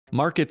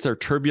Markets are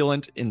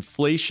turbulent,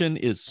 inflation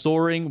is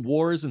soaring,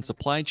 wars and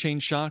supply chain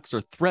shocks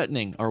are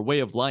threatening our way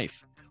of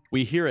life.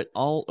 We hear it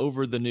all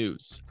over the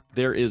news.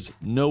 There is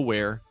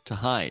nowhere to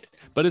hide.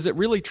 But is it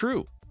really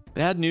true?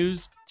 Bad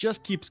news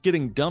just keeps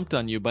getting dumped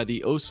on you by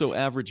the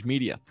oh-so-average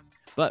media.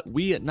 But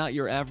we at Not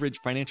Your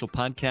Average Financial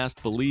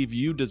Podcast believe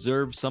you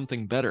deserve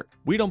something better.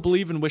 We don't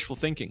believe in wishful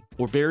thinking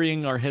or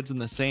burying our heads in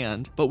the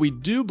sand, but we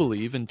do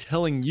believe in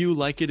telling you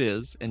like it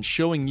is and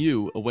showing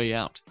you a way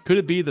out. Could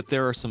it be that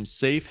there are some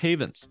safe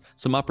havens,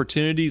 some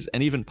opportunities,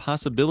 and even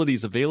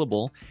possibilities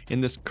available in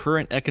this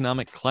current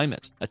economic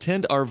climate?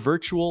 Attend our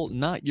virtual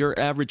Not Your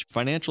Average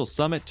Financial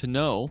Summit to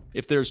know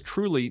if there's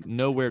truly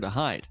nowhere to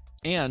hide,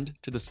 and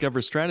to discover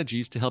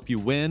strategies to help you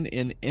win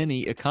in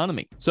any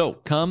economy. So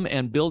come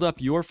and build up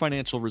your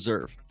financial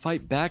reserve,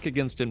 fight back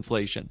against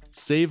inflation,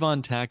 save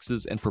on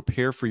taxes, and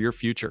prepare for your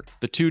future.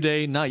 The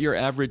 2-day Not Your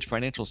Average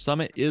Financial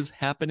Summit is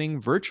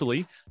happening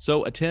virtually,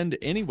 so attend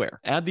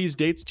anywhere. Add these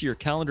dates to your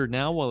calendar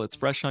now while it's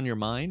fresh on your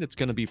mind. It's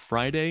going to be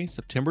Friday,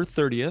 September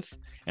 30th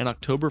and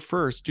October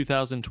 1st,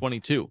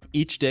 2022.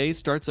 Each day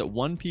starts at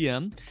 1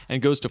 p.m.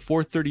 and goes to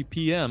 4:30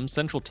 p.m.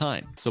 Central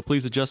Time, so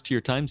please adjust to your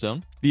time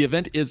zone. The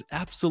event is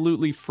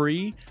absolutely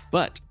free,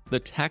 but the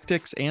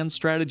tactics and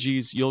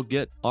strategies you'll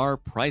get are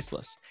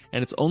priceless,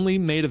 and it's only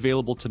made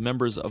available to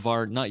members of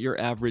our Not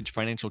Your Average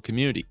financial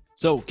community.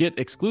 So get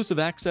exclusive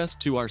access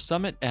to our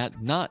summit at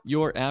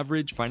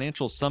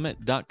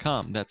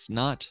notyouravagefinancialsummit.com. That's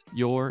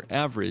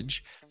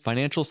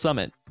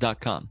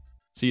notyouravagefinancialsummit.com.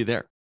 See you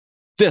there.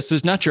 This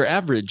is Not Your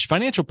Average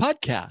Financial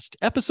Podcast,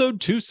 episode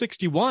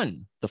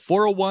 261, The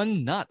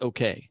 401 Not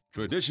Okay.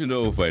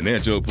 Traditional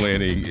financial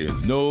planning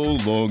is no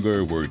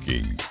longer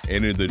working.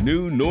 And in the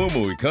new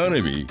normal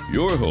economy,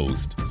 your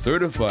host,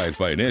 certified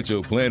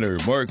financial planner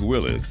Mark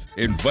Willis,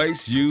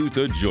 invites you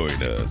to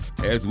join us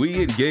as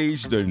we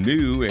engage the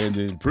new and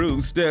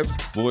improved steps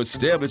for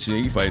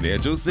establishing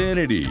financial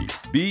sanity.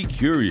 Be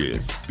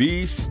curious,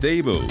 be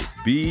stable,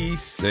 be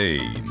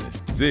sane.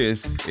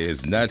 This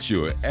is Not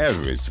Your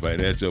Average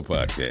Financial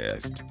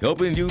Podcast,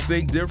 helping you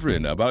think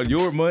different about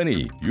your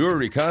money,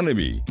 your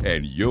economy,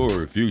 and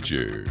your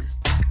future.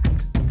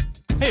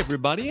 Hey,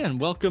 everybody, and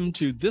welcome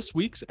to this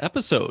week's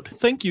episode.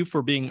 Thank you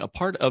for being a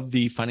part of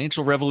the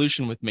financial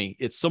revolution with me.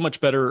 It's so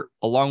much better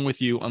along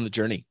with you on the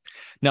journey.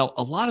 Now,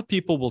 a lot of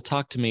people will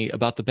talk to me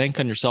about the bank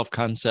on yourself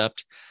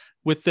concept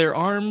with their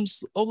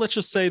arms, let's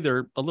just say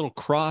they're a little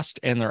crossed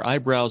and their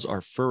eyebrows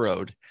are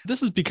furrowed.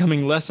 This is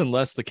becoming less and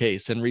less the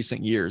case in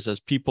recent years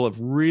as people have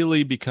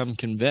really become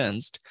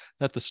convinced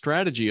that the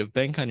strategy of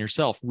bank on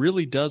yourself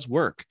really does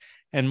work,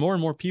 and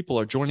more people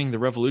are joining the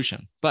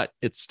revolution, but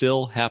it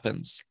still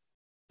happens.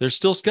 There's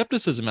still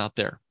skepticism out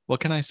there.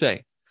 What can I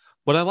say?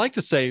 What I like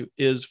to say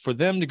is for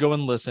them to go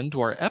and listen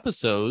to our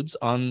episodes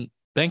on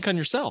Bank on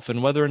Yourself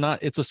and whether or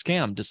not it's a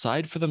scam.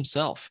 Decide for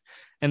themselves.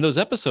 And those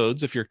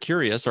episodes, if you're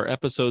curious, are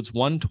episodes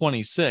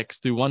 126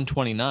 through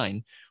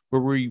 129,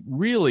 where we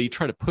really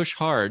try to push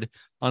hard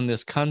on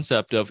this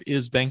concept of,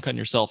 is Bank on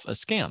Yourself a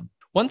scam?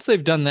 Once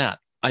they've done that,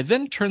 I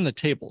then turn the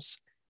tables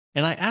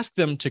and I ask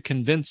them to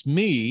convince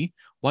me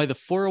why the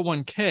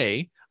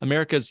 401k,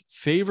 America's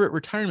favorite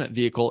retirement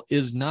vehicle,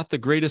 is not the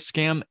greatest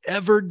scam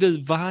ever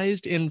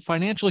devised in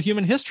financial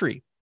human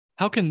history.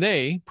 How can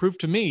they prove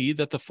to me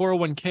that the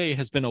 401k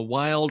has been a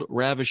wild,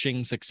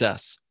 ravishing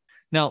success?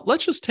 Now,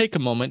 let's just take a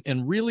moment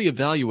and really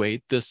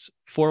evaluate this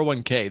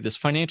 401k, this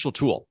financial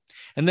tool,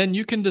 and then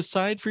you can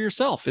decide for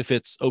yourself if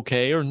it's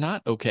okay or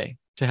not okay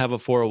to have a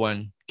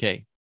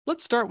 401k.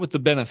 Let's start with the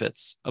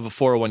benefits of a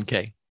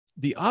 401k.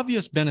 The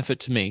obvious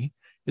benefit to me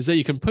is that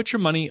you can put your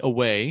money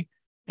away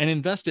and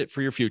invest it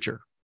for your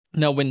future.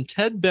 Now, when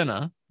Ted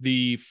Benna,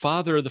 the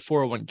father of the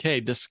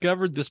 401k,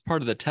 discovered this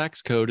part of the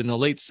tax code in the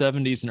late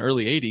 70s and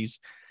early 80s,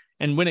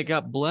 and when it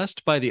got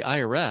blessed by the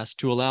IRS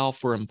to allow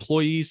for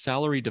employee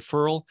salary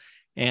deferral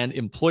and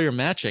employer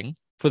matching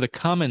for the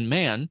common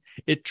man,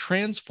 it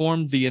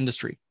transformed the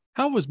industry.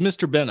 How was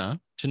Mr.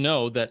 Benna to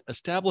know that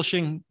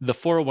establishing the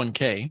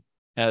 401k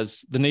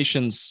as the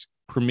nation's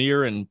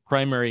premier and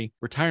primary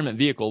retirement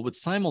vehicle would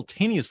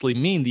simultaneously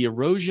mean the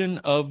erosion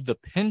of the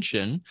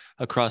pension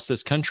across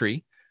this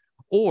country,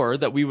 or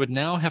that we would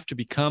now have to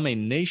become a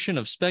nation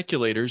of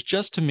speculators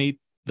just to meet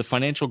the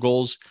financial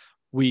goals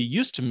we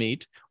used to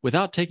meet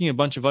without taking a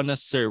bunch of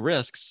unnecessary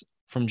risks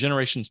from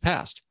generations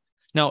past?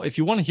 Now, if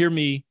you want to hear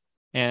me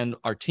and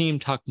our team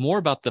talk more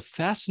about the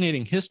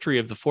fascinating history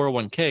of the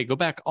 401k, go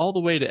back all the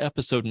way to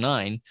episode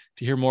 9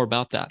 to hear more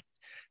about that.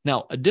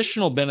 Now,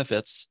 additional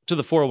benefits to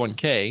the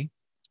 401k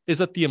is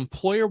that the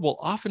employer will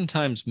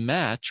oftentimes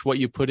match what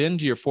you put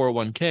into your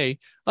 401k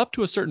up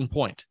to a certain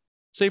point.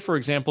 Say, for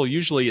example,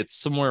 usually it's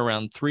somewhere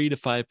around 3 to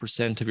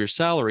 5% of your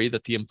salary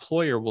that the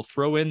employer will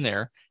throw in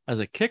there as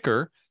a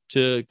kicker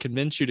to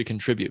convince you to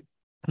contribute.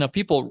 Now,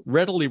 people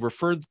readily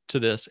refer to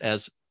this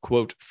as,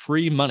 quote,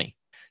 free money.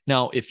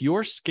 Now, if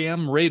your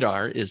scam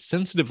radar is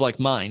sensitive like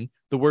mine,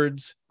 the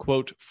words,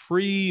 quote,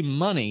 free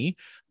money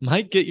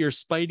might get your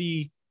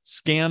spidey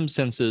scam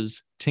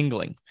senses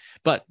tingling,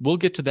 but we'll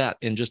get to that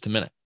in just a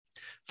minute.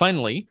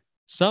 Finally,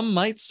 some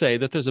might say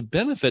that there's a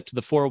benefit to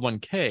the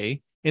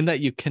 401k in that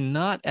you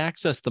cannot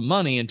access the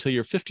money until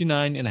you're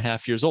 59 and a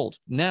half years old.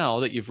 Now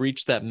that you've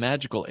reached that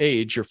magical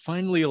age, you're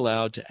finally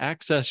allowed to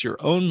access your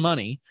own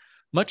money,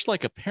 much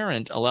like a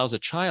parent allows a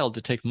child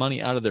to take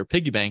money out of their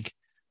piggy bank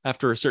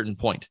after a certain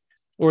point.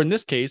 Or in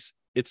this case,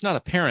 it's not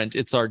a parent,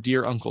 it's our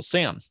dear Uncle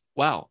Sam.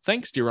 Wow,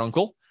 thanks, dear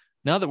uncle.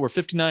 Now that we're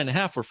 59 and a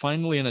half, we're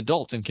finally an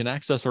adult and can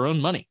access our own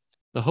money.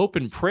 The hope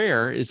and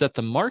prayer is that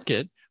the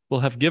market will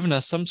have given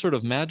us some sort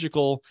of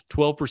magical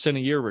 12% a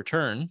year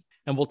return,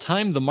 and we'll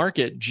time the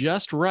market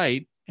just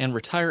right and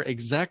retire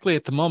exactly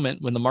at the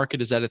moment when the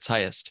market is at its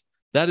highest.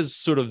 That is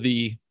sort of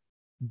the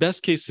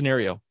best case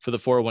scenario for the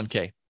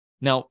 401k.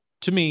 Now,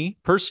 to me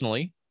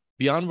personally,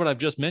 beyond what I've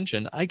just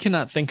mentioned, I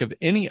cannot think of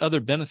any other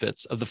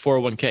benefits of the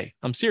 401k.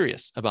 I'm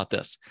serious about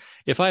this.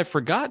 If I have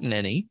forgotten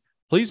any,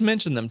 please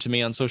mention them to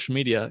me on social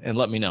media and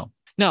let me know.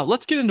 Now,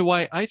 let's get into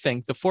why I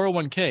think the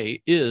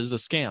 401k is a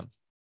scam.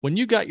 When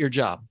you got your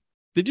job,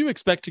 did you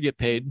expect to get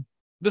paid?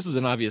 This is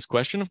an obvious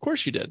question. Of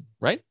course you did,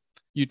 right?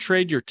 You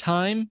trade your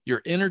time,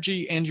 your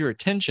energy, and your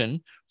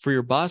attention for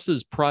your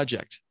boss's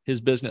project,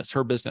 his business,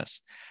 her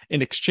business,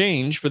 in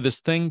exchange for this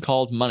thing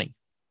called money.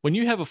 When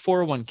you have a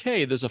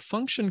 401k, there's a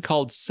function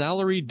called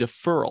salary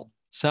deferral.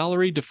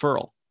 Salary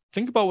deferral.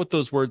 Think about what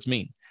those words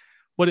mean.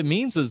 What it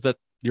means is that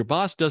your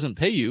boss doesn't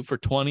pay you for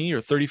 20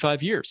 or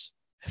 35 years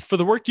for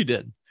the work you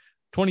did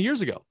 20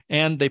 years ago.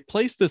 And they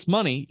place this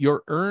money,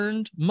 your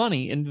earned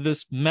money, into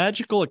this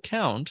magical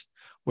account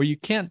where you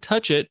can't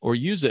touch it or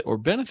use it or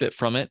benefit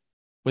from it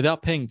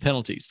without paying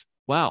penalties.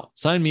 Wow,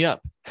 sign me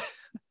up.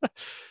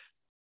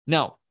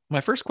 Now,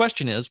 my first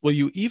question is, will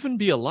you even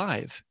be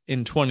alive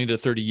in 20 to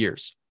 30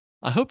 years?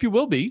 I hope you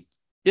will be.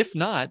 If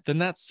not, then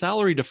that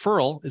salary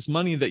deferral is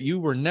money that you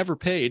were never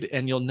paid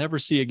and you'll never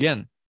see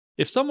again.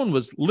 If someone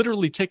was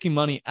literally taking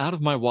money out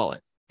of my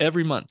wallet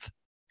every month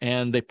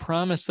and they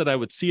promised that I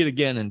would see it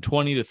again in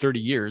 20 to 30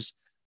 years,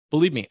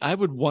 believe me, I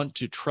would want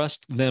to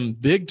trust them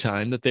big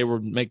time that they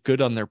would make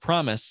good on their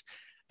promise.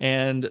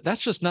 And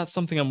that's just not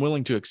something I'm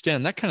willing to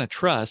extend. That kind of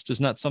trust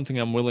is not something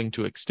I'm willing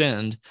to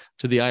extend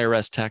to the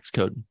IRS tax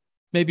code.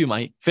 Maybe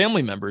my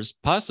family members,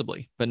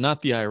 possibly, but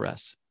not the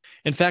IRS.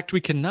 In fact,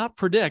 we cannot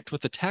predict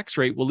what the tax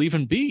rate will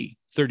even be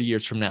 30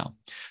 years from now.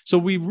 So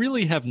we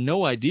really have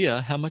no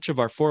idea how much of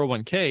our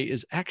 401k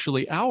is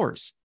actually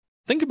ours.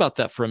 Think about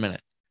that for a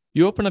minute.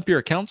 You open up your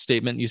account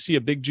statement, you see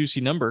a big juicy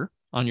number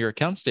on your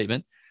account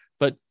statement,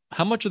 but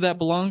how much of that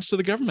belongs to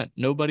the government?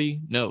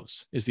 Nobody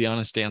knows, is the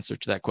honest answer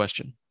to that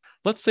question.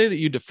 Let's say that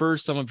you defer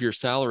some of your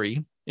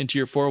salary into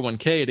your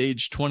 401k at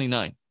age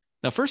 29.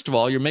 Now, first of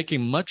all, you're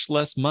making much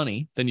less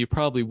money than you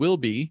probably will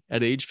be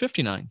at age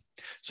 59.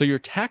 So your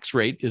tax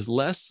rate is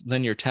less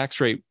than your tax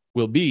rate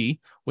will be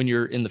when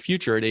you're in the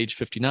future at age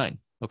 59.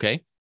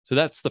 Okay. So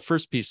that's the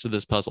first piece to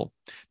this puzzle.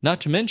 Not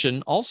to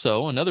mention,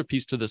 also, another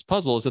piece to this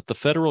puzzle is that the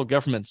federal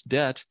government's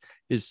debt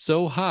is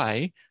so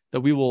high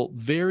that we will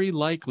very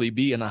likely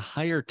be in a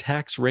higher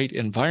tax rate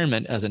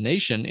environment as a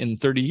nation in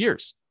 30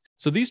 years.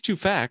 So these two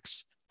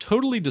facts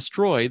totally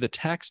destroy the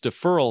tax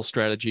deferral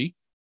strategy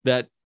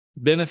that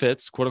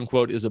benefits, quote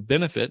unquote, is a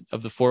benefit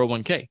of the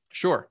 401k.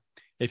 Sure,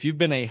 if you've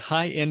been a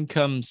high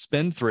income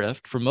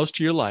spendthrift for most of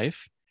your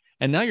life,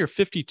 and now you're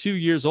 52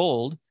 years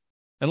old,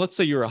 and let's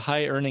say you're a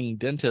high earning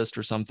dentist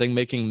or something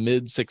making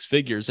mid six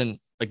figures, and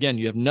again,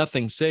 you have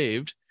nothing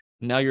saved,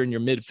 now you're in your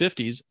mid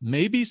 50s,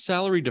 maybe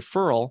salary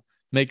deferral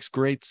makes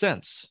great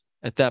sense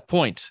at that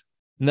point.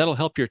 And that'll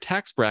help your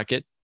tax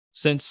bracket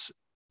since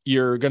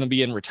you're going to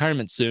be in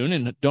retirement soon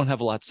and don't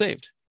have a lot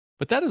saved.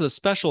 But that is a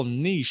special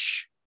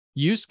niche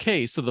use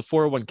case of the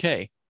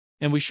 401k.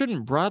 And we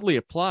shouldn't broadly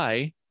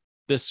apply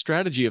this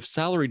strategy of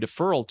salary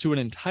deferral to an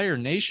entire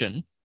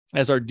nation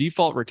as our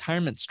default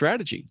retirement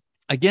strategy.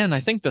 Again, I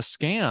think the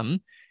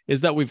scam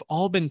is that we've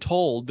all been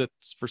told that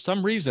for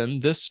some reason,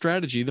 this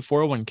strategy, the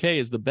 401k,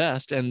 is the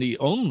best and the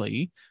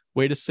only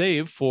way to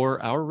save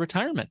for our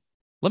retirement.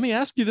 Let me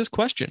ask you this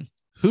question.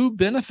 Who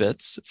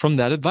benefits from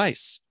that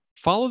advice?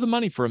 Follow the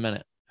money for a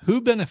minute. Who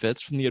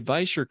benefits from the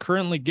advice you're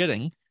currently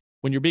getting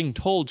when you're being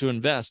told to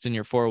invest in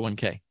your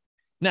 401k?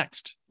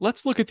 Next,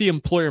 let's look at the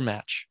employer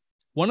match.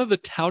 One of the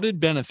touted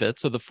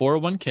benefits of the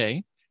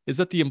 401k is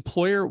that the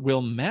employer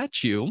will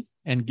match you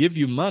and give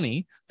you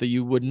money that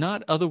you would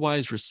not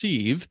otherwise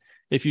receive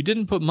if you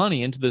didn't put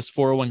money into this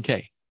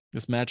 401k,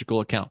 this magical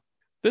account.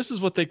 This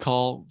is what they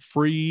call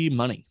free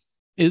money.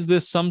 Is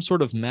this some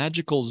sort of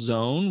magical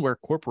zone where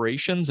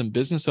corporations and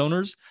business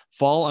owners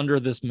fall under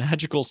this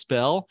magical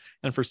spell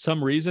and for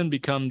some reason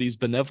become these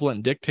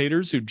benevolent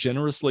dictators who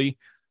generously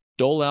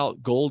dole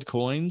out gold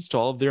coins to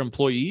all of their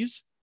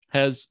employees?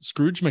 Has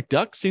Scrooge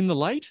McDuck seen the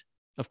light?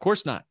 Of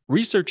course not.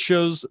 Research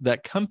shows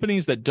that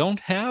companies that don't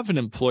have an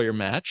employer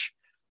match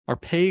are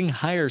paying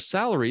higher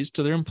salaries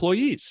to their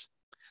employees.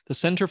 The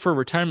Center for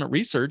Retirement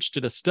Research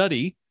did a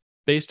study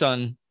based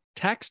on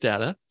tax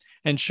data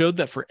and showed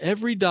that for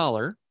every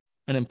dollar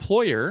an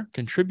employer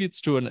contributes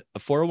to a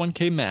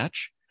 401k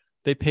match,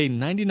 they pay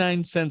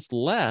 99 cents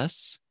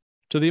less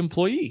to the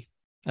employee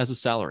as a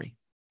salary.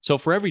 So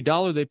for every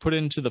dollar they put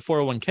into the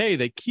 401k,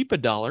 they keep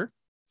 $1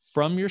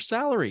 from your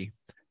salary.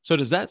 So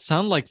does that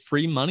sound like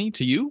free money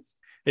to you?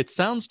 It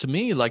sounds to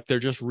me like they're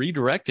just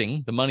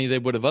redirecting the money they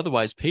would have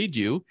otherwise paid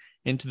you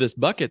into this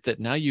bucket that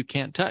now you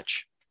can't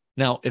touch.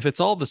 Now, if it's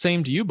all the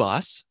same to you,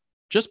 boss,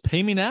 just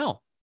pay me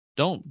now.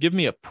 Don't give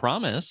me a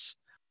promise.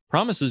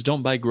 Promises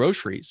don't buy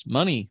groceries.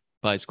 Money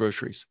buys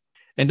groceries.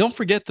 And don't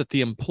forget that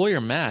the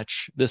employer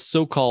match, this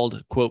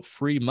so-called, quote,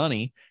 free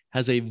money,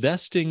 has a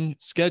vesting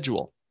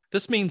schedule.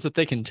 This means that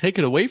they can take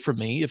it away from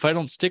me if I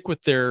don't stick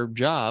with their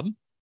job,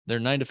 their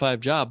 9-to-5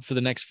 job, for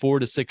the next 4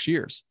 to 6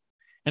 years.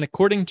 And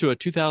according to a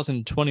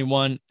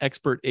 2021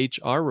 Expert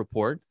HR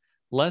report,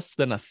 less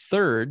than a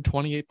third,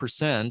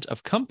 28%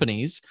 of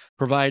companies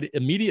provide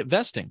immediate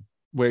vesting,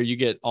 where you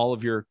get all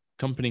of your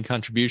company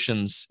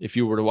contributions if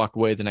you were to walk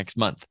away the next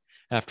month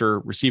after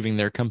receiving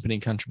their company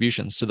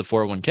contributions to the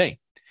 401k.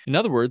 In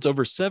other words,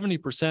 over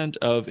 70%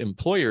 of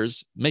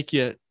employers make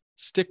you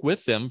stick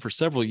with them for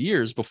several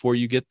years before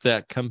you get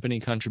that company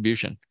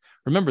contribution.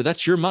 Remember,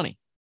 that's your money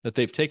that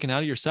they've taken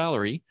out of your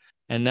salary,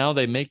 and now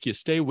they make you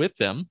stay with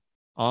them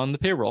on the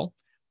payroll,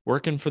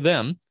 working for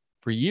them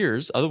for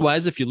years.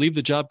 Otherwise, if you leave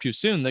the job too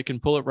soon, they can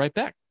pull it right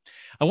back.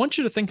 I want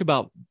you to think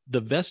about the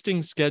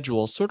vesting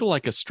schedule sort of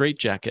like a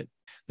straitjacket.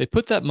 They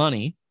put that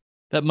money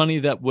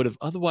that would have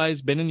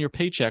otherwise been in your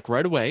paycheck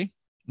right away,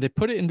 they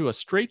put it into a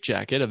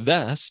straitjacket, a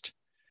vest,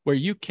 where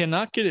you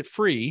cannot get it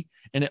free,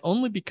 and it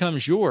only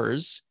becomes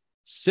yours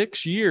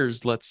 6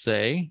 years, let's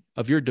say,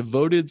 of your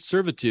devoted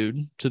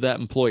servitude to that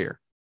employer.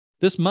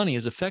 This money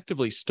is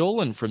effectively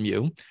stolen from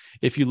you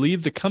if you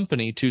leave the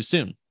company too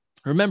soon.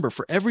 Remember,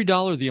 for every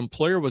dollar the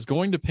employer was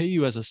going to pay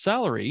you as a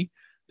salary,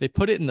 they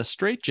put it in the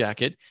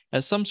straitjacket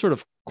as some sort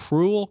of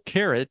cruel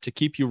carrot to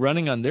keep you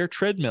running on their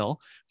treadmill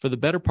for the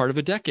better part of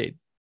a decade.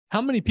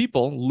 How many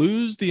people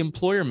lose the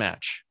employer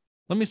match?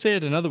 Let me say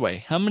it another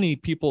way. How many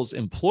people's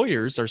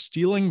employers are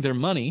stealing their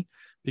money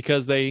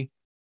because they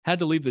had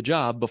to leave the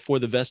job before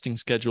the vesting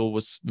schedule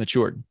was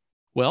matured?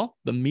 Well,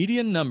 the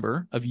median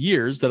number of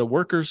years that a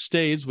worker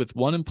stays with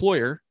one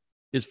employer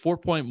is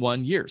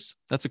 4.1 years.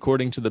 That's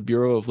according to the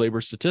Bureau of Labor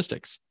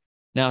Statistics.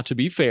 Now, to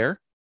be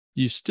fair,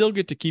 you still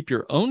get to keep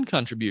your own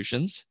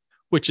contributions,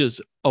 which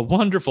is a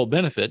wonderful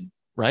benefit,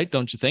 right?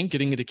 Don't you think?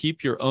 Getting to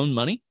keep your own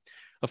money.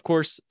 Of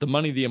course, the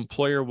money the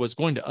employer was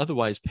going to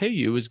otherwise pay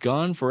you is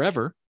gone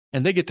forever,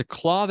 and they get to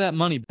claw that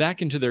money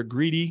back into their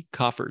greedy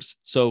coffers.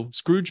 So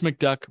Scrooge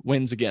McDuck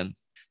wins again.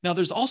 Now,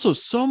 there's also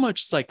so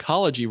much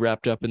psychology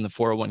wrapped up in the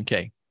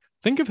 401k.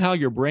 Think of how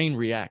your brain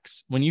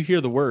reacts when you hear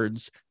the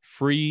words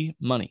free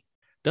money.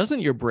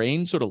 Doesn't your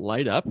brain sort of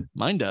light up?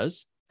 Mine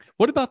does.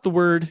 What about the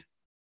word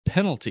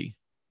penalty?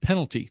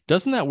 Penalty.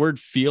 Doesn't that word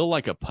feel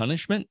like a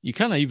punishment? You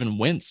kind of even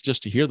wince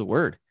just to hear the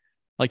word,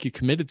 like you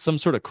committed some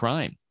sort of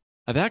crime.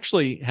 I've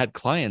actually had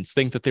clients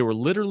think that they were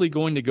literally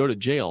going to go to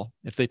jail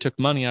if they took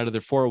money out of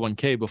their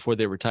 401k before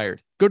they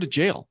retired. Go to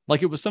jail,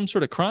 like it was some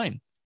sort of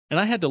crime. And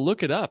I had to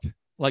look it up,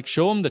 like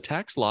show them the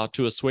tax law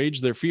to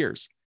assuage their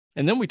fears.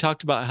 And then we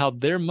talked about how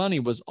their money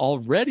was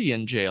already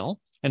in jail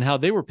and how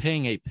they were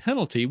paying a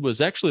penalty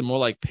was actually more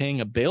like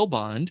paying a bail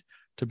bond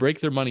to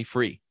break their money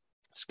free.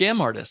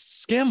 Scam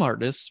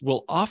artists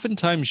will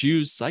oftentimes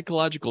use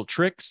psychological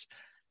tricks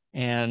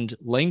and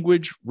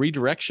language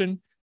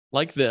redirection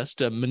like this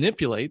to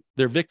manipulate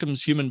their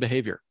victims' human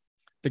behavior.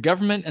 The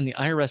government and the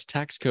IRS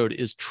tax code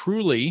is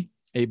truly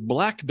a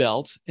black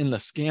belt in the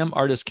scam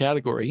artist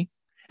category.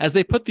 As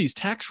they put these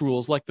tax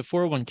rules like the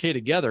 401k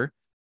together,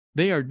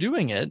 they are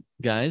doing it,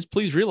 guys,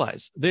 please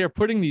realize, they are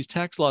putting these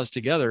tax laws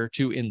together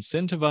to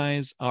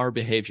incentivize our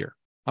behavior.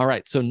 All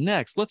right, so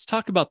next, let's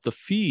talk about the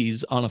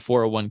fees on a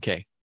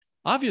 401k.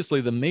 Obviously,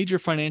 the major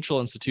financial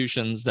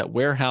institutions that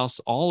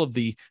warehouse all of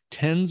the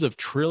tens of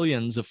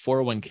trillions of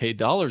 401k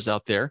dollars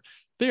out there,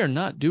 they are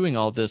not doing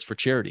all this for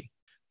charity.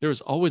 There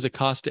is always a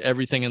cost to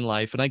everything in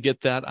life, and I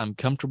get that. I'm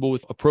comfortable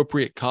with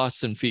appropriate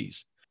costs and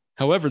fees.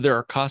 However, there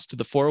are costs to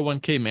the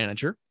 401k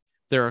manager,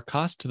 there are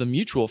costs to the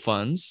mutual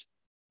funds,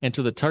 and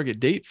to the target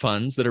date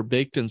funds that are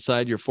baked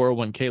inside your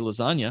 401k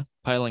lasagna,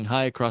 piling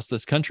high across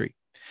this country.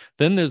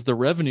 Then there's the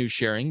revenue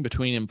sharing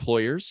between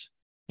employers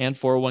and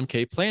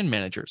 401k plan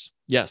managers.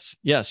 Yes,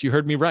 you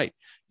heard me right.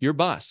 Your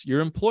boss,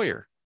 your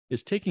employer,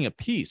 is taking a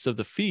piece of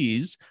the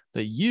fees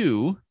that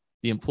you,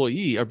 the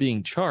employee, are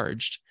being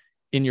charged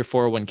in your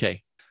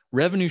 401k.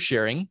 Revenue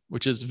sharing,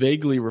 which is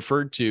vaguely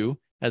referred to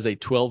as a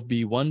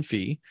 12B1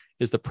 fee,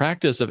 is the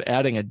practice of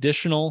adding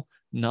additional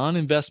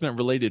non-investment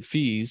related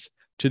fees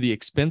to the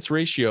expense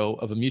ratio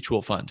of a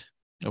mutual fund.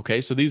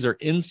 Okay, so these are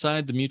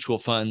inside the mutual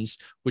funds,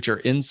 which are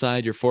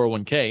inside your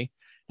 401k,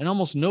 and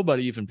almost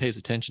nobody even pays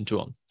attention to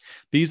them.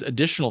 These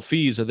additional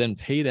fees are then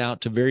paid out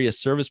to various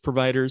service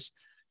providers,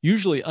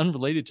 usually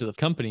unrelated to the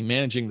company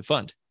managing the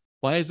fund.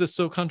 Why is this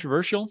so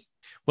controversial?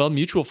 Well,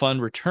 mutual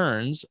fund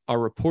returns are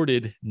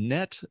reported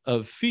net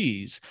of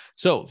fees.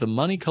 So the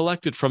money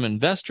collected from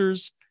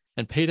investors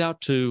and paid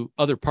out to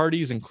other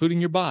parties,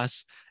 including your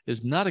boss,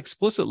 is not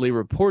explicitly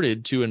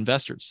reported to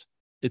investors.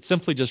 It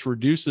simply just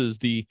reduces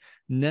the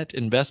net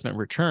investment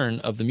return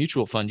of the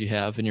mutual fund you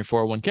have in your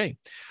 401k.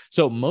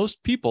 So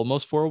most people,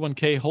 most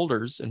 401k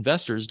holders,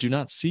 investors, do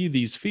not see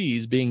these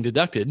fees being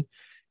deducted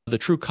The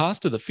true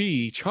cost of the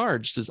fee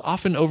charged is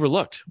often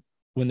overlooked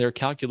when they're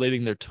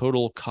calculating their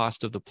total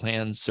cost of the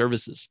plan's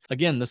services.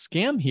 Again, the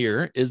scam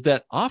here is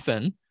that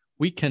often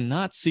we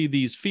cannot see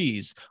these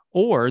fees,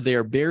 or they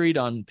are buried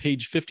on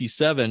page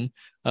 57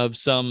 of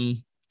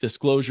some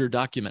disclosure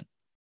document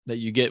that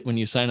you get when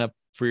you sign up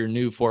for your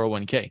new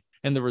 401k.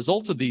 And the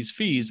results of these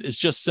fees is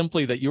just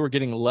simply that you are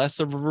getting less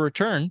of a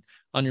return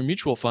on your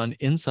mutual fund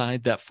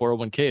inside that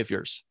 401k of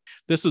yours.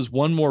 This is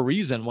one more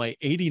reason why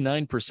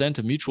 89%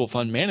 of mutual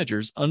fund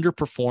managers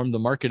underperform the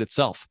market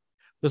itself.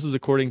 This is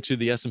according to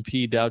the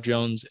S&P Dow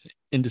Jones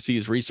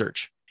Indices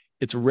research.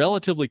 It's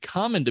relatively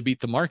common to beat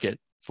the market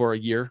for a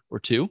year or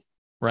two,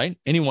 right?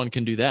 Anyone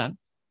can do that.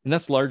 And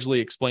that's largely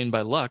explained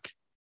by luck.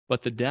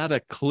 But the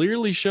data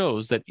clearly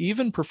shows that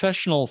even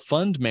professional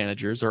fund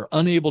managers are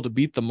unable to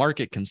beat the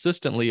market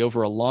consistently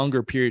over a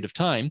longer period of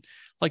time,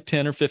 like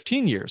 10 or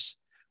 15 years.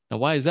 Now,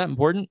 why is that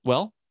important?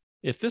 Well,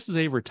 if this is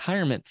a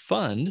retirement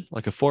fund,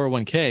 like a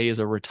 401k is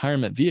a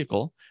retirement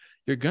vehicle,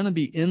 you're going to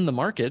be in the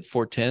market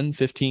for 10,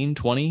 15,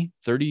 20,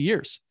 30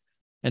 years.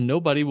 And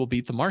nobody will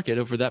beat the market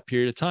over that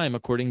period of time,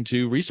 according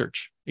to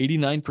research.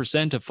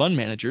 89% of fund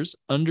managers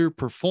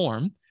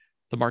underperform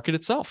the market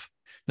itself.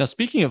 Now,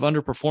 speaking of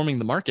underperforming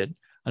the market,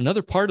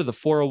 another part of the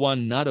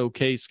 401 not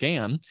okay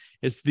scam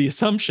is the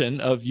assumption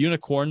of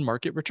unicorn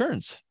market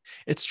returns.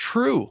 It's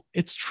true.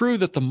 It's true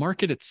that the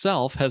market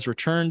itself has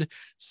returned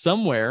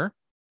somewhere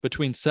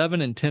between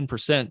 7 and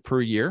 10%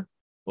 per year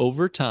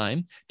over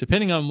time,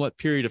 depending on what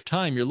period of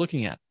time you're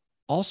looking at.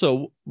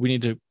 Also, we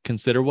need to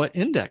consider what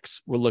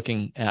index we're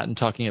looking at and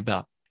talking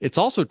about. It's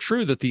also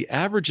true that the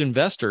average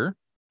investor,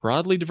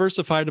 broadly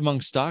diversified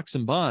among stocks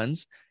and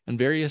bonds and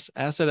various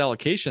asset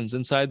allocations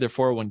inside their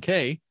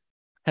 401k,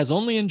 has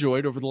only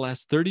enjoyed over the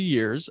last 30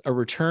 years a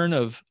return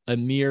of a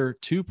mere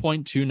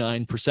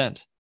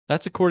 2.29%.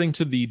 That's according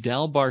to the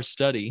Dalbar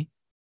study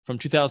from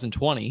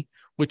 2020,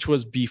 which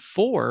was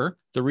before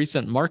the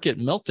recent market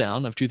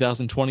meltdown of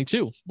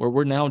 2022, where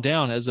we're now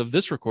down, as of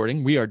this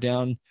recording, we are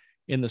down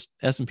in the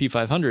S&P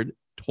 500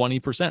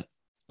 20%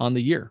 on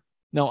the year.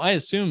 Now, I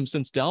assume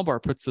since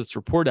Dalbar puts this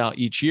report out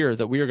each year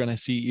that we are going to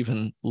see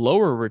even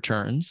lower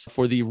returns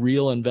for the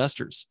real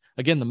investors.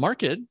 Again, the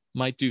market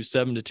might do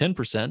 7 to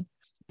 10%,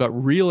 but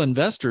real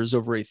investors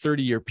over a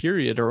 30-year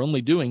period are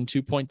only doing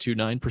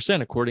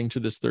 2.29%, according to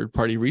this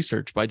third-party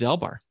research by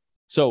Dalbar.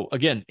 So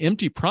again,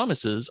 empty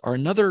promises are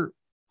another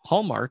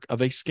hallmark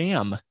of a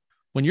scam.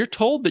 When you're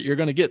told that you're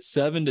going to get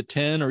 7 to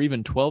 10 or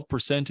even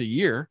 12% a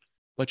year,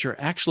 but you're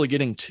actually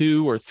getting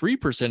 2 or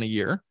 3% a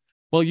year,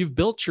 well, you've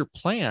built your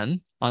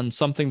plan on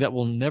something that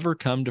will never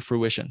come to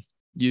fruition.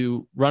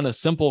 You run a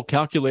simple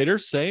calculator,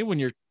 say when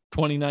you're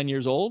 29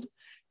 years old,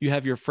 you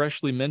have your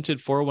freshly minted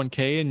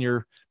 401k in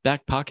your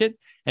back pocket,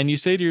 and you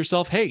say to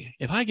yourself, hey,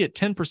 if I get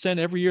 10%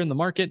 every year in the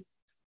market,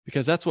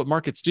 because that's what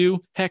markets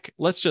do, heck,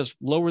 let's just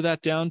lower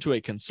that down to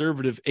a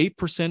conservative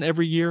 8%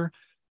 every year.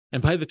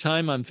 And by the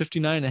time I'm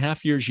 59 and a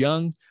half years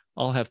young,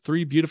 I'll have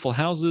 3 beautiful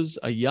houses,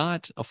 a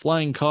yacht, a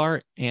flying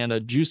car, and a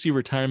juicy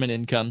retirement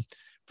income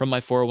from my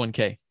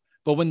 401k.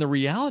 But when the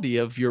reality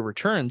of your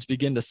returns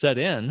begin to set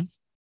in,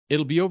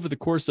 it'll be over the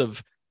course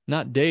of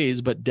not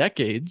days, but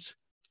decades.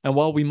 And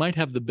while we might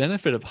have the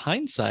benefit of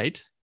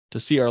hindsight to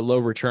see our low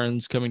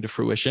returns coming to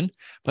fruition,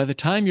 by the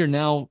time you're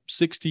now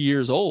 60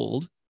 years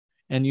old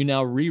and you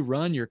now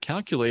rerun your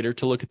calculator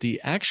to look at the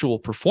actual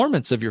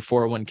performance of your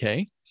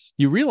 401k,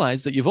 you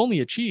realize that you've only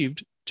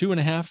achieved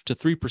 2.5 to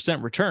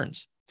 3%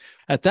 returns.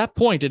 At that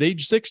point, at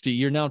age 60,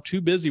 you're now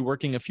too busy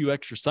working a few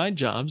extra side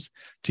jobs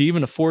to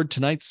even afford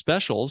tonight's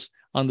specials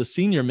on the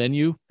senior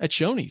menu at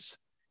Shoney's.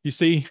 You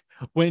see,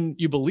 when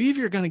you believe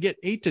you're going to get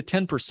 8 to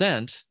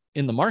 10%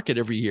 in the market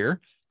every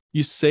year,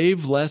 you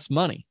save less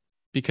money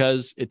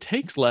because it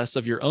takes less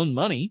of your own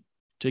money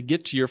to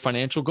get to your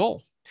financial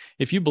goal.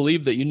 If you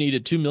believe that you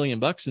needed $2 million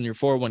in your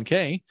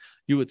 401k,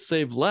 you would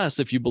save less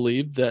if you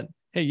believed that,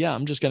 hey, yeah,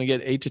 I'm just going to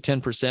get 8 to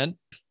 10%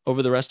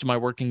 over the rest of my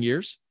working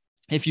years.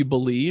 If you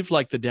believe,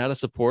 like the data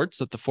supports,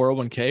 that the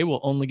 401k will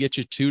only get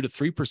you 2 to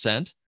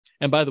 3%,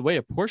 and by the way,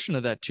 a portion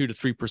of that 2 to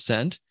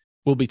 3%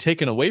 will be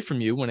taken away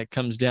from you when it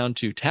comes down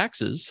to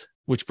taxes,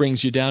 which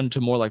brings you down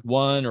to more like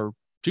 1 or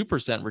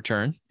 2%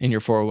 return in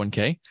your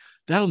 401k,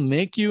 that'll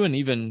make you and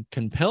even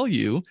compel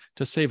you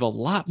to save a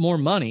lot more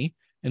money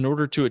in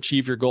order to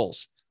achieve your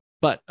goals.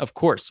 But of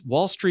course,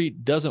 Wall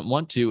Street doesn't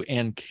want to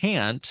and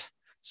can't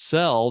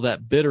sell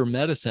that bitter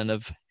medicine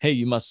of, hey,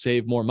 you must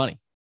save more money.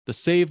 The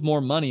save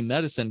more money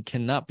medicine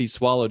cannot be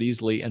swallowed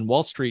easily, and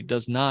Wall Street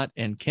does not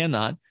and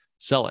cannot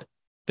sell it.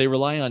 They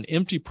rely on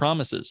empty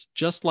promises,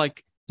 just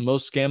like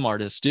most scam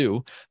artists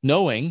do,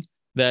 knowing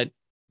that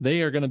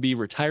they are going to be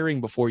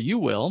retiring before you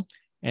will,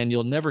 and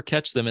you'll never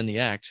catch them in the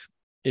act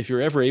if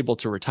you're ever able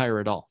to retire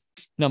at all.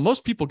 Now,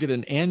 most people get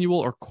an annual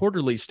or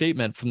quarterly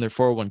statement from their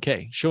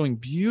 401k showing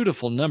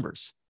beautiful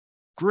numbers,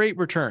 great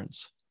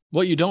returns.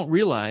 What you don't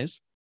realize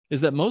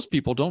is that most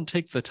people don't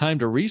take the time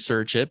to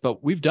research it,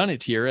 but we've done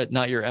it here at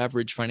Not Your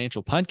Average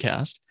Financial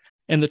Podcast.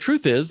 And the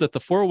truth is that the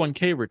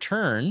 401k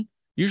return,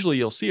 usually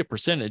you'll see a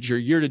percentage. Your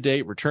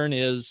year-to-date return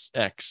is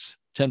X,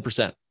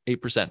 10%,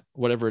 8%,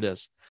 whatever it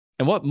is.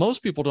 And what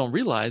most people don't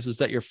realize is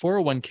that your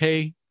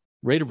 401k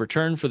rate of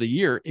return for the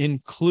year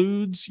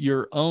includes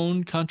your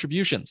own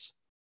contributions.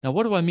 Now,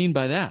 what do I mean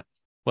by that?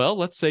 Well,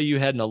 let's say you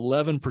had an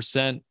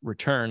 11%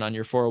 return on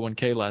your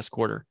 401k last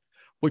quarter,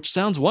 which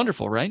sounds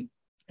wonderful, right?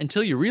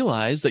 Until you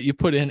realize that you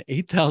put in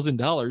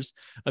 $8,000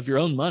 of your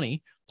own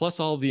money, plus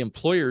all of the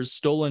employer's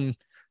stolen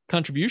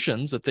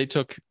contributions that they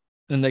took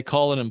and they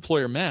call an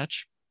employer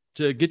match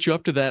to get you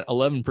up to that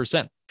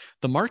 11%.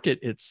 The market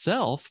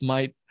itself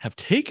might have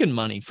taken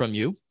money from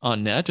you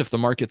on net if the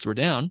markets were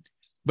down,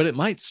 but it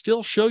might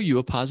still show you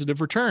a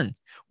positive return.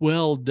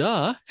 Well,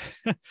 duh.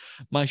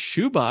 My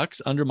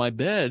shoebox under my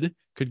bed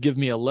could give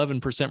me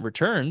 11%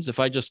 returns if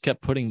I just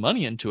kept putting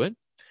money into it.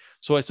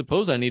 So I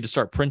suppose I need to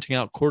start printing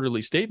out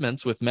quarterly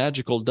statements with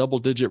magical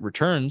double-digit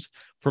returns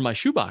for my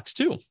shoebox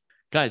too.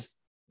 Guys,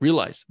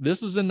 realize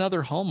this is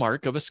another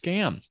hallmark of a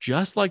scam.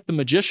 Just like the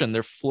magician,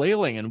 they're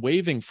flailing and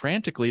waving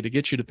frantically to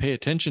get you to pay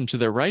attention to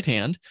their right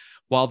hand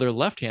while their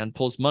left hand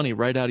pulls money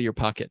right out of your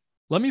pocket.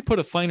 Let me put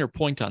a finer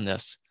point on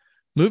this.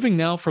 Moving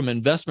now from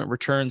investment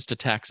returns to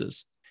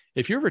taxes.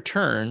 If your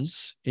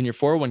returns in your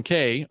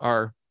 401k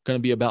are going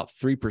to be about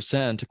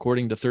 3%,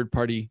 according to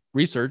third-party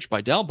research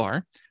by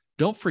Dalbar,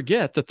 don't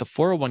forget that the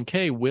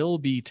 401k will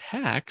be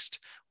taxed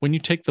when you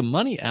take the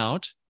money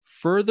out,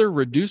 further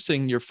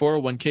reducing your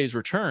 401k's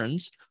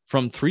returns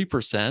from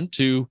 3%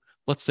 to,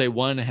 let's say,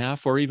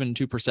 1.5% or even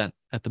 2%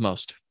 at the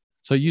most.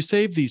 So you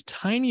save these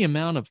tiny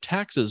amount of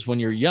taxes when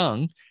you're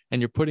young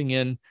and you're putting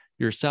in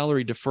your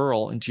salary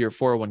deferral into your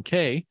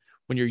 401k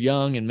when you're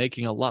young and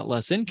making a lot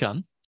less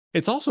income.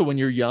 It's also when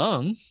you're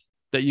young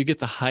that you get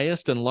the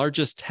highest and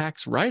largest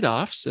tax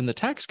write-offs in the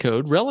tax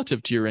code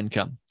relative to your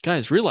income.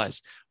 Guys,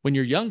 realize when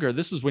you're younger,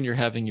 this is when you're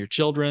having your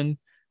children,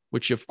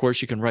 which of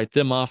course you can write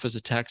them off as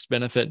a tax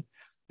benefit.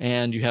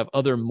 And you have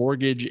other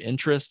mortgage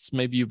interests.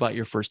 Maybe you bought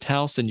your first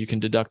house and you can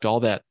deduct all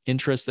that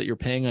interest that you're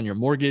paying on your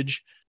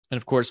mortgage. And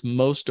of course,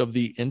 most of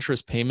the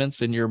interest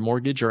payments in your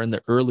mortgage are in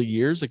the early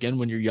years, again,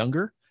 when you're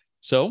younger.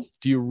 So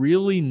do you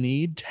really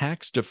need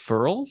tax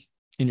deferral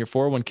in your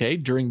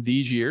 401k during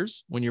these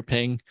years when you're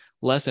paying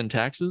less in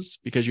taxes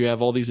because you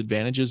have all these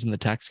advantages in the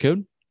tax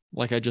code,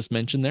 like I just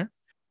mentioned there?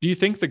 Do you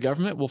think the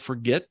government will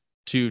forget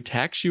to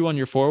tax you on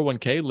your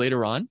 401k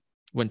later on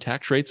when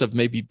tax rates have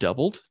maybe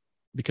doubled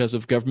because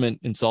of government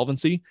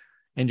insolvency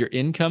and your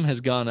income has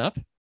gone up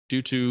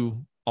due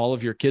to all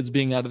of your kids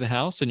being out of the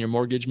house and your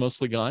mortgage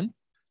mostly gone?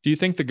 Do you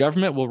think the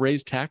government will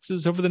raise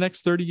taxes over the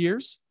next 30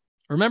 years?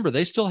 Remember,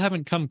 they still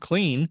haven't come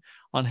clean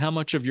on how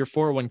much of your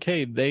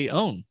 401k they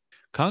own.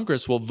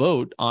 Congress will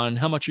vote on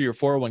how much of your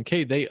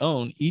 401k they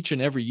own each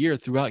and every year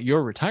throughout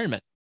your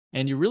retirement,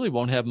 and you really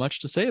won't have much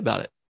to say about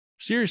it.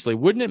 Seriously,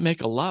 wouldn't it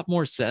make a lot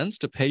more sense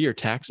to pay your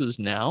taxes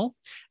now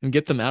and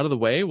get them out of the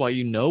way while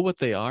you know what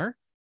they are,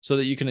 so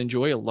that you can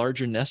enjoy a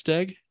larger nest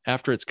egg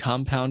after it's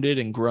compounded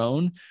and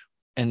grown?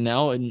 And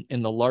now in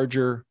the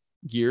larger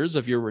years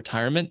of your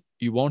retirement,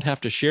 you won't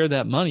have to share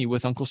that money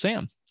with Uncle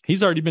Sam.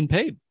 He's already been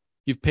paid.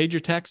 You've paid your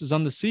taxes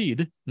on the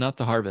seed, not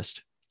the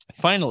harvest.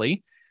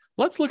 Finally,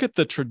 let's look at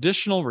the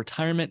traditional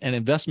retirement and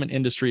investment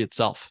industry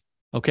itself.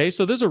 Okay,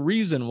 so there's a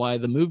reason why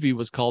the movie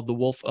was called The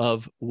Wolf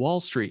of Wall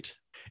Street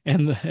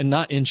and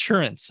not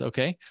insurance,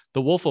 okay?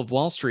 The Wolf of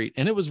Wall Street,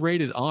 and it was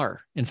rated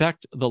R. In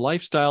fact, the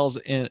lifestyles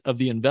of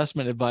the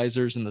investment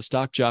advisors and the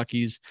stock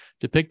jockeys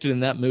depicted in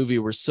that movie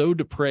were so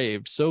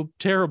depraved, so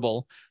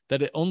terrible,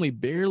 that it only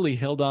barely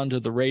held on to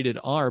the rated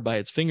R by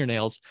its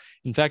fingernails.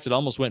 In fact, it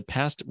almost went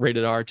past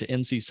rated R to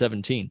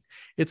NC-17.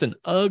 It's an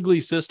ugly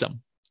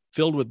system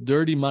filled with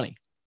dirty money.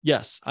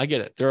 Yes, I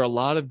get it. There are a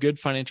lot of good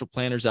financial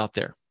planners out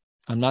there.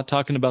 I'm not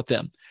talking about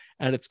them.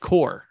 At its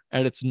core,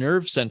 at its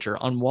nerve center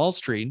on Wall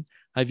Street,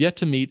 I've yet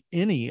to meet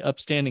any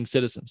upstanding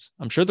citizens.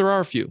 I'm sure there are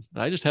a few,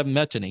 but I just haven't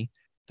met any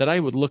that I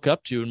would look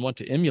up to and want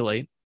to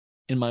emulate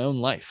in my own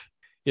life.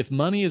 If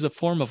money is a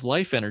form of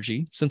life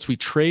energy, since we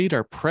trade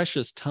our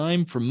precious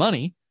time for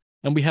money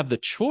and we have the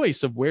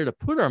choice of where to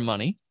put our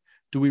money,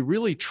 do we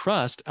really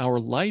trust our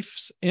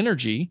life's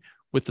energy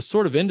with the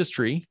sort of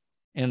industry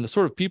and the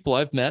sort of people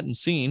I've met and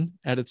seen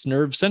at its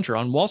nerve center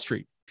on Wall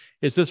Street?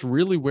 Is this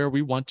really where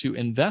we want to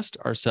invest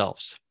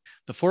ourselves?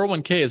 The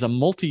 401k is a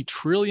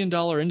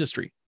multi-trillion-dollar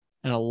industry,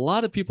 and a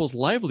lot of people's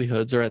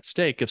livelihoods are at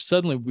stake. If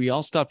suddenly we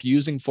all stopped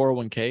using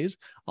 401ks,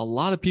 a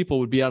lot of people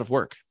would be out of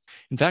work.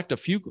 In fact, a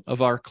few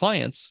of our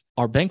clients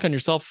are Bank on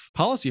Yourself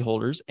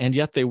policyholders, and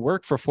yet they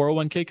work for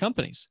 401k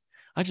companies.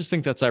 I just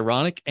think that's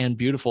ironic and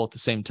beautiful at the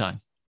same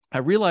time. I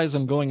realize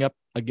I'm going up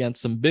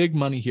against some big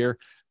money here,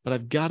 but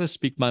I've got to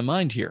speak my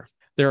mind here.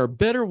 There are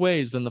better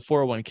ways than the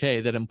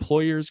 401k that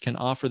employers can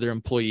offer their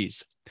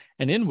employees,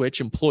 and in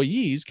which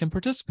employees can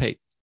participate.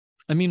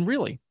 I mean,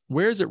 really,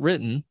 where is it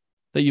written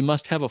that you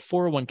must have a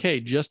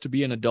 401k just to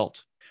be an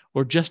adult,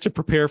 or just to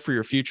prepare for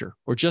your future,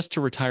 or just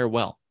to retire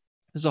well?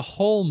 There's a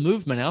whole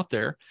movement out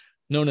there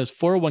known as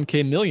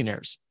 401k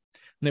millionaires,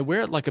 and they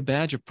wear it like a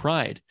badge of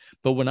pride.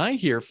 But when I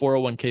hear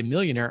 401k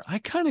millionaire, I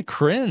kind of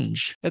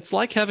cringe. It's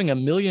like having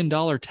 $1 million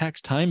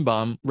tax time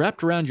bomb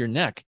wrapped around your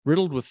neck,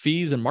 riddled with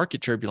fees and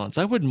market turbulence.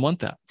 I wouldn't want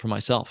that for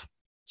myself.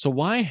 So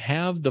why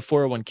have the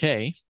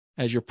 401k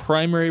as your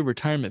primary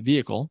retirement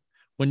vehicle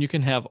when you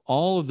can have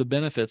all of the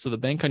benefits of the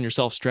Bank on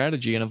Yourself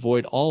strategy and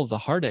avoid all of the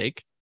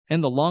heartache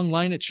and the long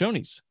line at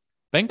Shoney's?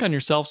 Bank on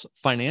Yourself's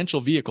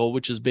financial vehicle,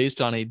 which is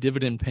based on a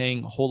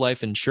dividend-paying whole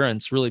life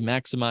insurance really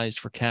maximized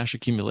for cash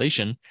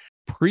accumulation,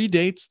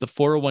 predates the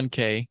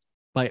 401k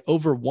by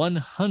over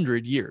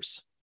 100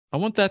 years. I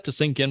want that to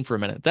sink in for a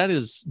minute. That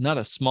is not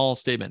a small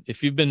statement.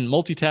 If you've been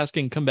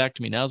multitasking, come back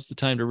to me. Now's the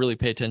time to really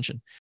pay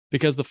attention,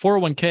 because the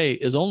 401k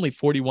is only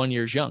 41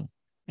 years young,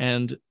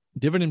 and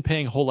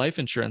dividend-paying whole life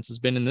insurance has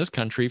been in this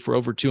country for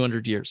over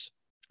 200 years.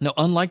 Now,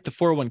 unlike the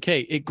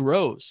 401k, it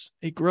grows.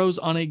 It grows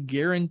on a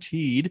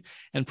guaranteed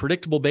and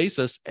predictable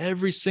basis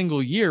every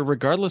single year,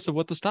 regardless of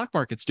what the stock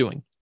market's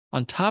doing.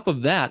 On top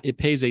of that, it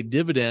pays a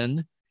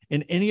dividend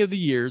in any of the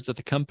years that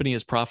the company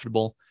is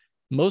profitable.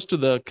 Most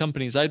of the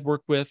companies I'd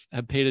worked with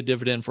have paid a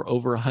dividend for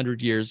over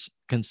 100 years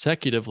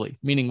consecutively,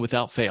 meaning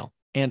without fail.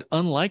 And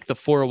unlike the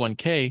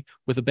 401k,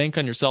 with a Bank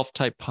on Yourself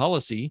type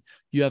policy,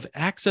 you have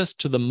access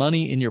to the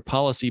money in your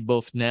policy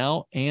both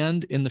now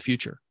and in the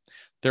future.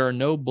 There are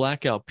no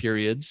blackout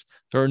periods.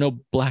 There are no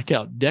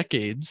blackout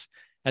decades,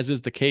 as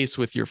is the case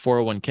with your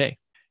 401k.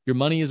 Your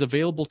money is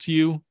available to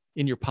you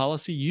in your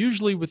policy,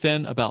 usually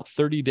within about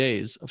 30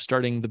 days of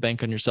starting the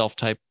Bank on Yourself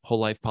type whole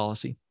life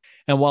policy.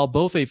 And while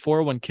both a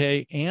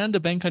 401k and a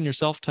Bank on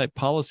Yourself type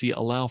policy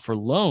allow for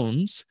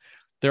loans,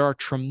 there are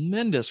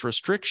tremendous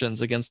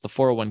restrictions against the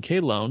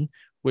 401k loan,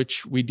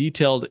 which we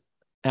detailed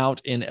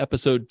out in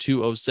episode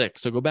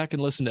 206. So go back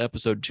and listen to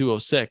episode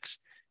 206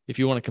 if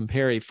you want to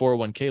compare a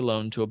 401k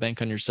loan to a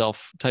Bank on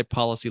Yourself type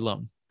policy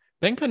loan.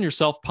 Bank on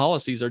Yourself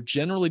policies are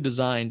generally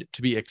designed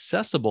to be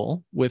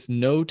accessible with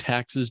no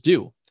taxes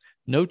due.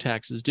 No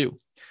taxes due.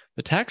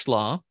 The tax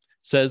law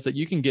says that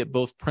you can get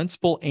both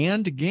principal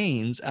and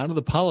gains out of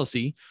the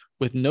policy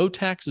with no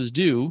taxes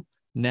due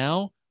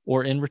now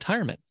or in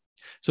retirement.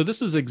 So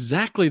this is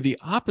exactly the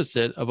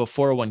opposite of a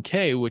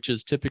 401k, which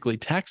is typically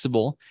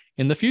taxable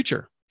in the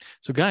future.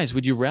 So guys,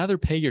 would you rather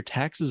pay your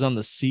taxes on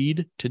the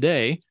seed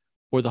today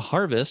or the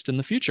harvest in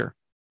the future?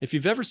 If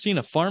you've ever seen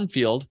a farm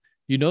field,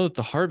 you know that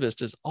the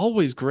harvest is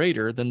always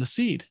greater than the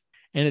seed.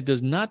 And it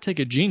does not take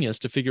a genius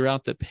to figure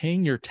out that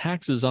paying your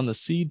taxes on the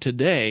seed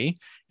today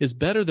is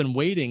better than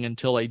waiting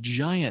until a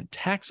giant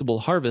taxable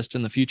harvest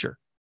in the future.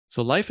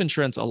 So life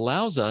insurance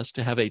allows us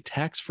to have a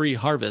tax-free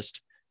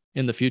harvest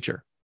in the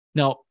future.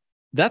 Now,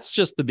 that's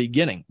just the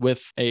beginning.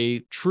 With a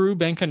true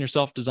Bank on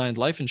Yourself designed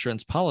life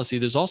insurance policy,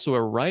 there's also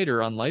a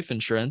rider on life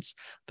insurance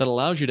that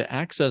allows you to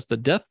access the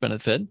death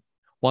benefit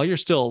while you're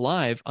still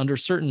alive under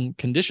certain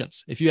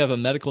conditions. If you have a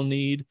medical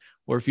need,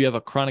 or if you have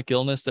a chronic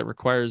illness that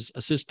requires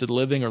assisted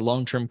living or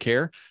long-term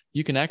care,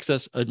 you can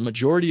access a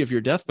majority of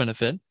your death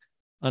benefit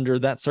under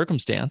that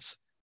circumstance,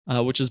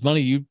 which is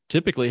money you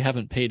typically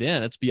haven't paid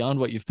in. It's beyond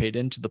what you've paid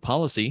into the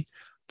policy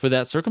for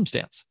that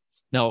circumstance.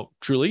 Now,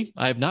 truly,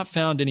 I have not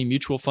found any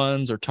mutual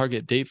funds or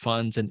target date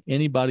funds in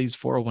anybody's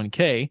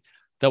 401k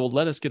that will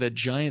let us get a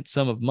giant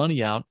sum of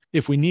money out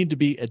if we need to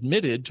be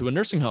admitted to a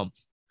nursing home.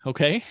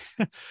 Okay.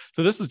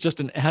 So this is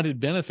just an added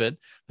benefit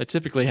that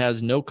typically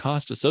has no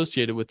cost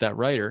associated with that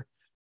rider,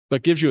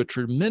 but gives you a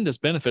tremendous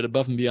benefit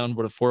above and beyond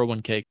what a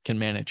 401k can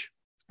manage.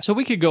 So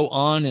we could go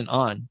on and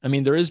on. I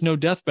mean, there is no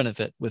death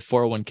benefit with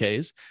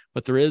 401ks,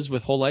 but there is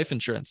with whole life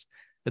insurance,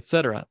 et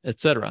cetera,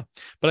 et cetera.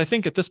 But I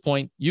think at this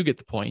point, you get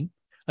the point.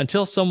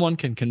 Until someone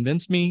can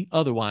convince me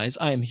otherwise,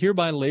 I am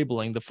hereby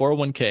labeling the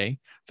 401k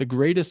the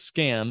greatest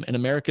scam in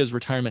America's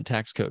retirement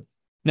tax code.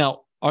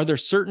 Now, are there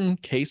certain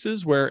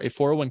cases where a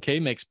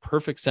 401k makes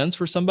perfect sense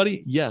for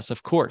somebody? Yes,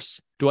 of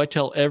course. Do I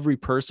tell every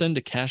person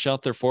to cash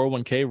out their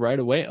 401k right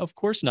away? Of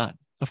course not.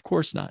 Of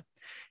course not.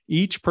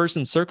 Each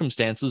person's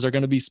circumstances are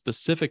going to be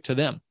specific to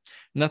them.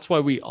 And that's why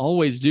we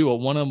always do a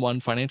one-on-one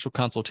financial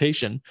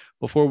consultation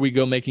before we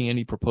go making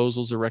any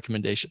proposals or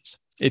recommendations.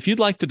 If you'd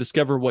like to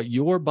discover what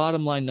your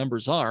bottom line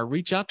numbers are,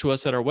 reach out to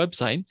us at our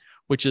website,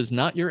 which is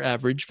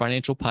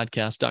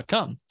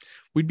notyouraverageFinancialPodcast.com.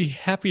 We'd be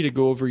happy to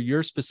go over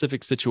your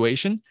specific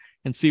situation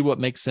and see what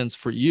makes sense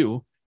for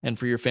you and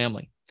for your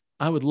family.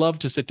 I would love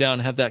to sit down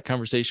and have that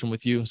conversation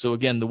with you. So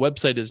again, the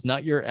website is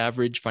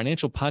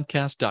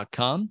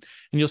notyouraverageFinancialPodcast.com,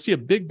 and you'll see a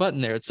big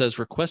button there. It says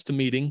request a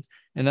meeting,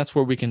 and that's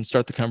where we can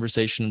start the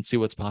conversation and see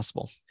what's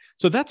possible.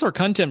 So that's our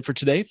content for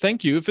today.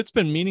 Thank you. If it's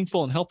been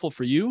meaningful and helpful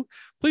for you,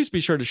 please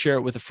be sure to share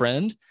it with a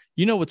friend.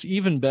 You know what's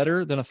even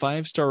better than a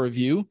 5-star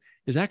review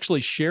is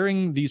actually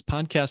sharing these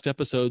podcast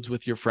episodes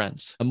with your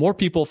friends. More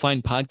people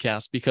find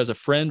podcasts because a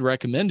friend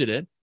recommended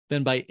it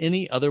than by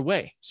any other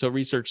way, so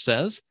research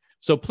says.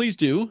 So please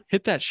do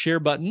hit that share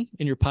button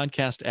in your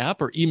podcast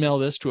app, or email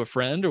this to a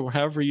friend, or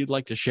however you'd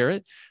like to share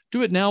it.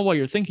 Do it now while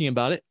you're thinking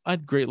about it.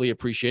 I'd greatly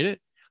appreciate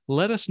it.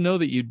 Let us know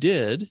that you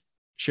did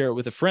share it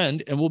with a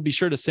friend, and we'll be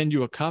sure to send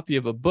you a copy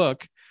of a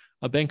book,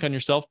 a Bank on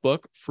Yourself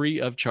book, free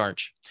of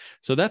charge.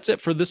 So that's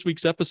it for this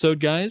week's episode,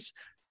 guys.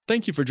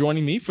 Thank you for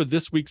joining me for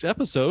this week's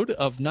episode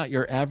of Not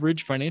Your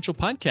Average Financial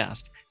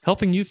Podcast,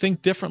 helping you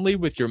think differently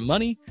with your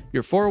money,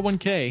 your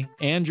 401k,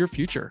 and your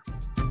future.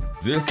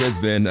 This has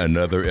been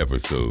another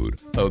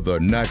episode of the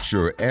Not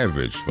Your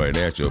Average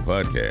Financial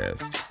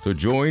Podcast. To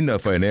join the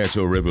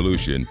financial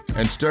revolution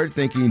and start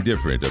thinking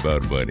different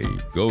about money,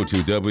 go to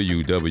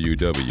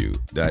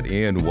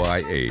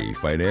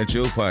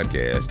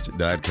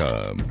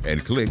www.nyafinancialpodcast.com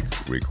and click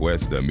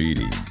Request a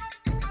Meeting.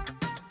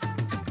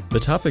 The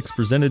topics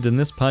presented in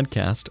this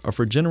podcast are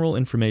for general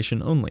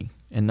information only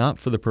and not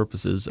for the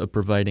purposes of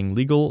providing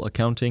legal,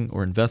 accounting,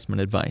 or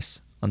investment advice.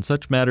 On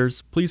such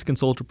matters, please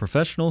consult a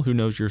professional who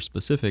knows your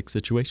specific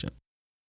situation.